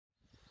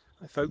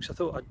Hi folks, I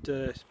thought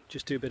I'd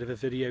just do a bit of a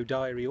video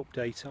diary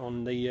update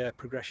on the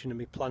progression of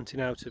me planting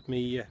out of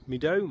me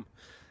dome.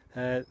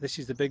 This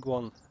is the big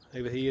one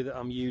over here that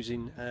I'm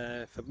using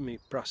for me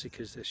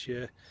brassicas this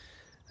year.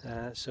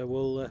 So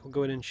we'll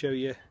go in and show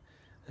you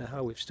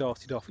how we've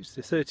started off. It's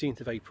the 13th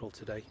of April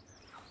today.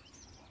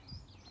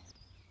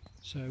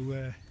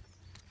 So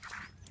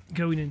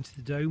going into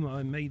the dome,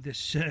 I made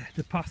this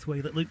the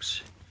pathway that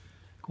looks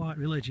quite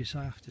religious,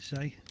 I have to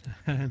say,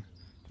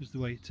 just the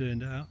way it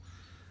turned out.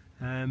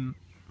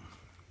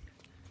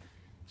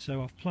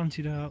 So I've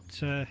planted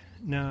out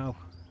now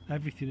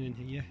everything in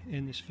here.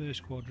 In this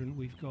first quadrant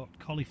we've got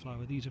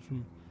cauliflower. These are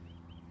from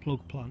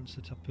plug plants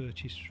that I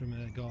purchased from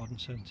a garden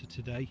centre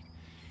today.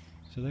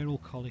 So they're all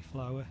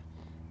cauliflower.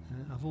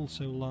 I've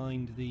also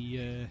lined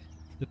the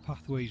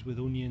pathways with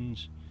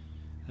onions,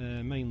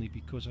 mainly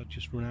because I'd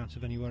just run out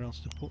of anywhere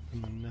else to put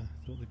them, and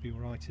thought they'd be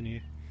alright in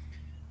here.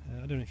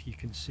 I don't know if you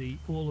can see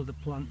all of the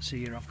plants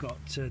here. I've got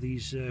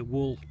these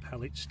wool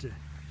pellets to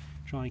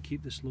try and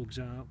keep the slugs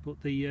out, but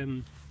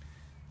the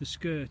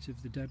skirt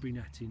of the debris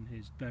netting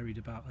is buried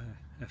about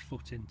a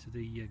foot into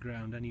the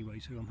ground anyway,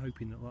 so I'm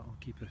hoping that will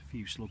keep a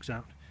few slugs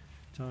out.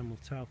 Time will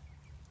tell.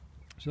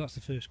 So that's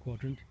the first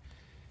quadrant.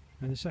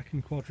 And the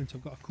second quadrant,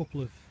 I've got a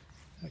couple of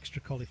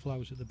extra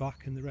cauliflowers at the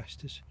back, and the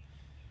rest is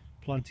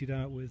planted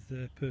out with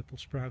purple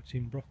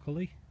sprouting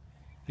broccoli.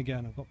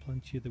 Again, I've got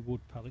plenty of the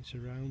wood pellets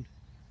around.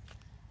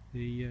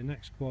 The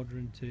next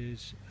quadrant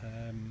is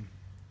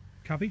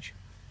cabbage.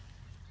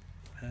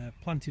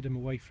 Planted them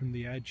away from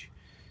the edge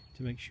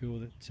to make sure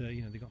that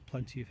you know, they've got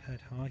plenty of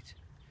head height.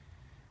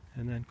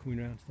 And then coming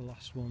around to the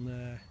last one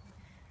there,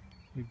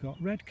 we've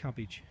got red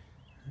cabbage.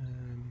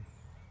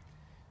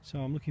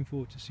 So I'm looking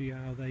forward to see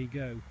how they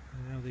go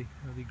and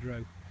how they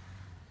grow.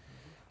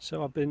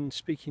 So I've been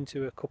speaking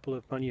to a couple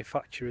of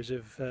manufacturers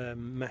of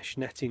mesh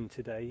netting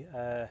today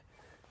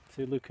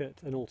to look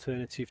at an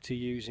alternative to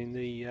using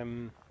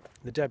the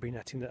debris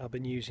netting that I've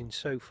been using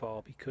so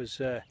far, because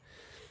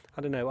I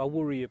don't know, I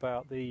worry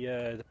about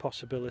the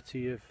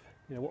possibility of,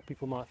 you know, what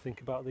people might think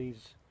about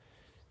these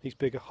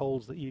bigger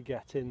holes that you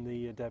get in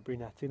the debris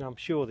netting. I'm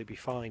sure they'd be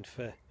fine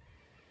for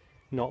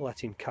not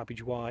letting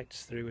cabbage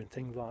whites through and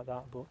things like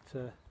that,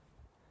 but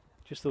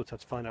just thought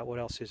I'd find out what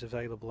else is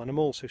available. And I'm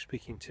also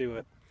speaking to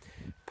a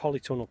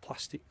polytunnel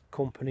plastic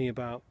company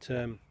about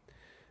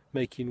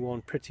making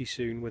one pretty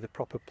soon with a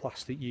proper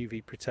plastic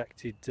UV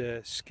protected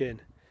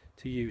skin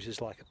to use as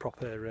like a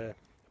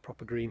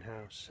proper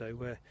greenhouse.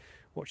 So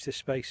watch this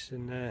space,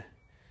 and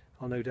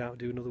I'll no doubt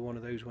do another one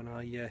of those when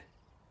I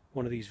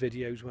one of these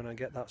videos when I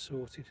get that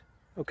sorted.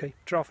 Okay,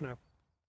 ta for now.